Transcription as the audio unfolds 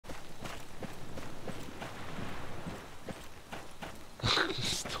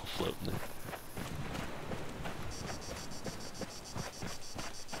Still floating there.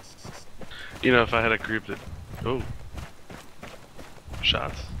 You know, if I had a group that... Oh.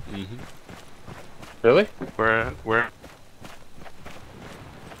 Shots. Mm-hmm. Really? Where?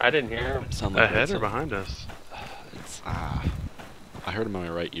 I didn't hear him. Sound like Ahead or right behind us? It's I heard him on my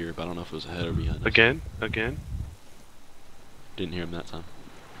right ear, but I don't know if it was ahead or behind us. Again? Didn't hear him that time.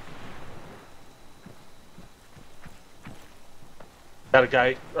 Got a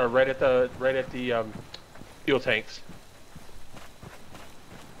guy right at the fuel tanks.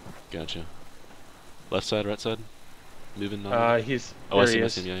 Gotcha. Left side, right side? Moving on? He's Oh, I there see he him, I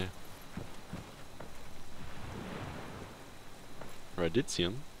is. see him, yeah. Or I did see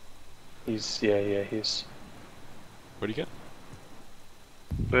him. He's Where'd he go?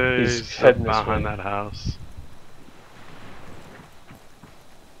 He's heading this behind way. that house.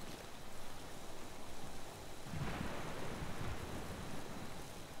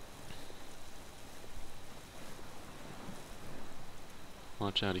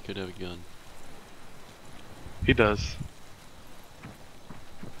 Watch out, he could have a gun. He does.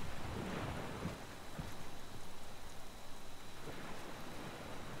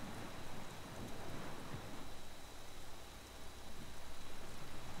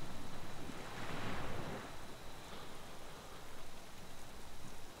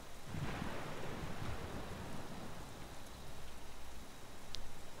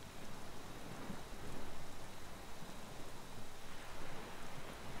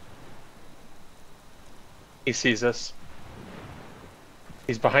 He sees us.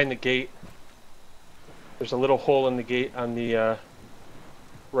 He's behind the gate. There's a little hole in the gate on the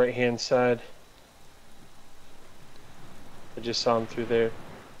right-hand side. I just saw him through there.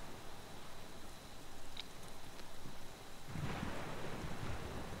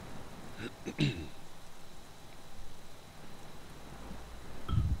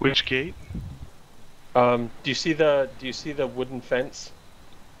 Which gate? Do you see the wooden fence?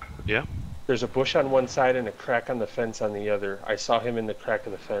 Yeah. There's a bush on one side and a crack on the fence on the other. I saw him in the crack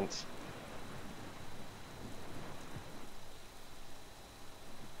of the fence.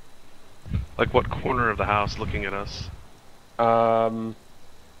 Like what corner of the house looking at us?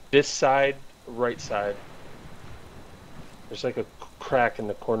 This side, right side. There's like a crack in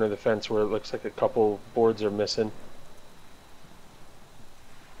the corner of the fence where it looks like a couple boards are missing.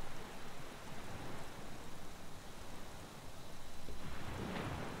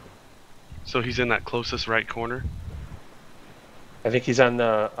 So he's in that closest right corner? I think he's on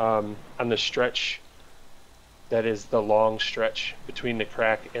the stretch. That is the long stretch between the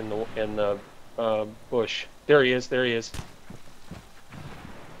crack and the bush. There he is. There he is.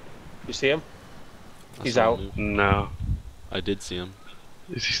 You see him? He's saw out. him move. No. I did see him.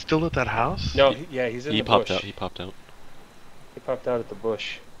 Is he still at that house? No, yeah, he's in He the popped bush. out. He popped out. He popped out at the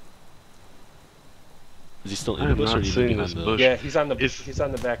bush. Is he still in I the am bush or not is he seeing behind this the bush. Yeah, he's on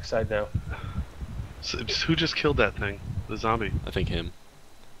the back side now. So, who just killed that thing? The zombie? I think him.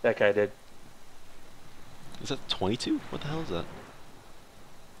 That guy did. Is that 22? What the hell is that?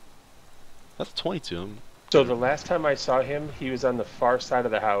 That's 22. So the last time I saw him, he was on the far side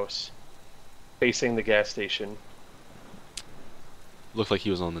of the house, facing the gas station. Looked like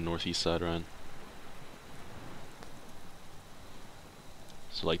he was on the northeast side, Ryan.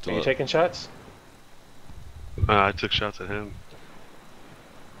 So like Are you taking shots? I took shots at him.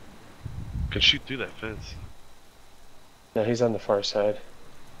 Can shoot through that fence. No, he's on the far side.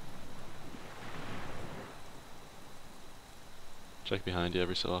 check behind you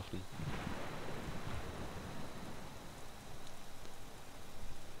every so often.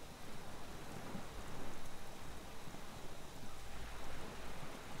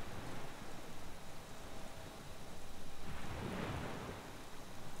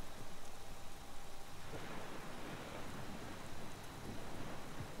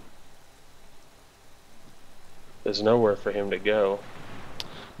 There's nowhere for him to go. I'm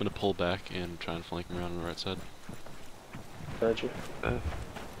gonna pull back and try and flank him around on the right side. Roger.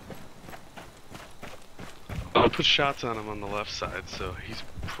 I'll put shots on him on the left side, so he's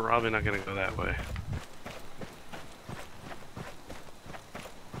probably not gonna go that way.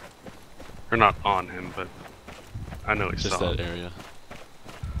 Or not on him, but I know he's Just that area.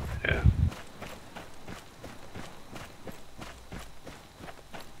 Yeah.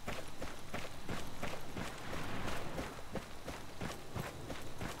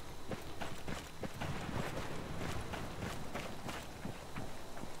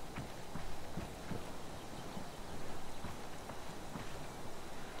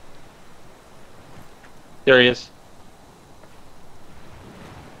 There he is.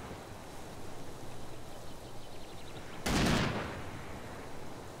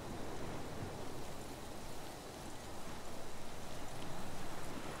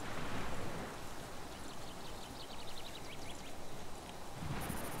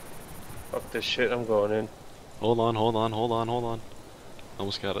 fuck this shit. I'm going in. Hold on, hold on, hold on, hold on.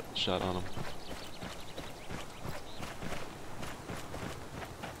 Almost got a shot on him.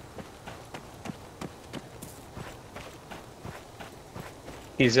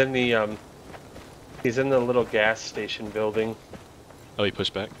 He's in the little gas station building. Oh, he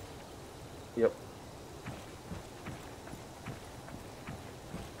pushed back? Yep.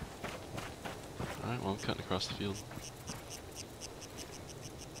 Alright, well, I'm cutting across the field.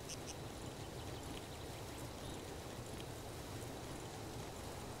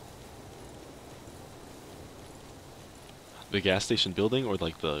 The gas station building or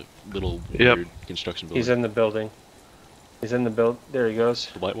like the little weird construction building? He's in the building. He's in the build. There he goes.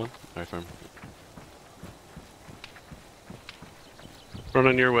 The white one? Alright, farm.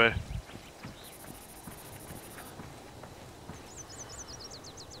 Running your way.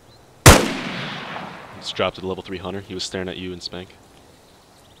 He's dropped at level 3 hunter. He was staring at you and Spank.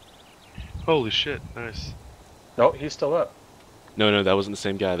 Holy shit, nice. No, he's still up. No, that wasn't the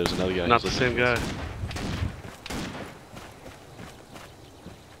same guy. There's another guy. Not the same guy.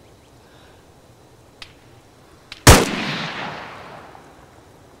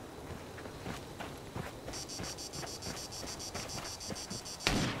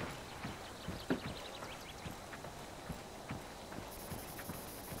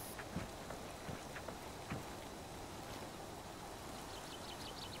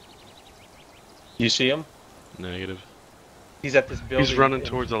 You see him? Negative. He's at this building. He's running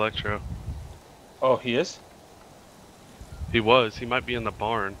towards Elecktro. Oh, he is? He was. He might be in the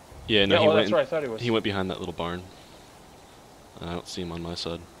barn. Yeah, no, Yeah, he went. that's where I thought he was. He went behind that little barn. I don't see him on my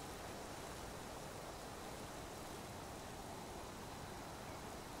side.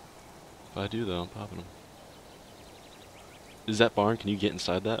 If I do, though, I'm popping him. Is that barn? Can you get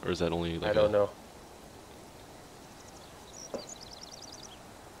inside that, or is that only like I don't know.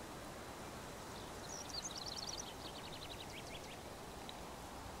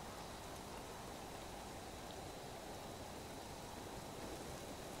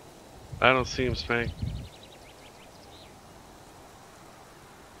 I don't see him, Spank.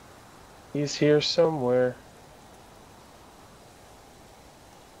 He's here somewhere.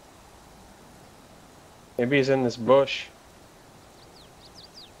 Maybe he's in this bush.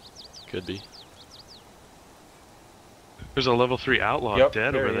 Could be. There's a level 3 outlaw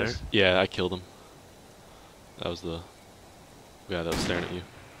dead there over he there. is. Yeah, I killed him. That was the guy that was staring at you.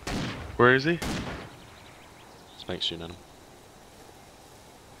 Where is he? Spank's shooting at him.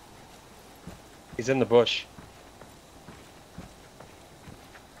 He's in the bush.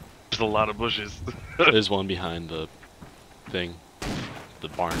 There's a lot of bushes. There's one behind the thing, the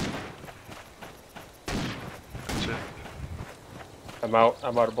barn. Gotcha. I'm out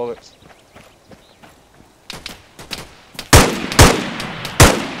of bullets.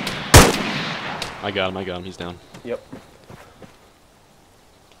 I got him, he's down. Yep.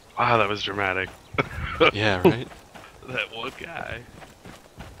 Wow, that was dramatic. Yeah, right? That one guy.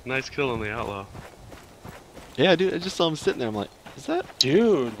 Nice kill on the outlaw. Yeah, dude, I just saw him sitting there. I'm like, is that?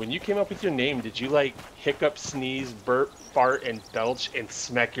 Dude, when you came up with your name, did you like hiccup, sneeze, burp, fart, and belch and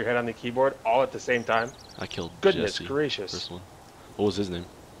smack your head on the keyboard all at the same time? I killed Goodness Jesse, gracious. first one. What was his name?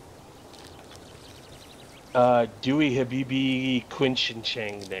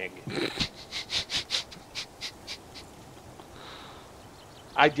 Deweyhabibiquinchachangdang.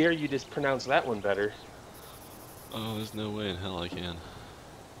 I dare you to pronounce that one better. Oh, there's no way in hell I can.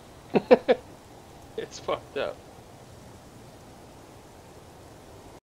 It's fucked up.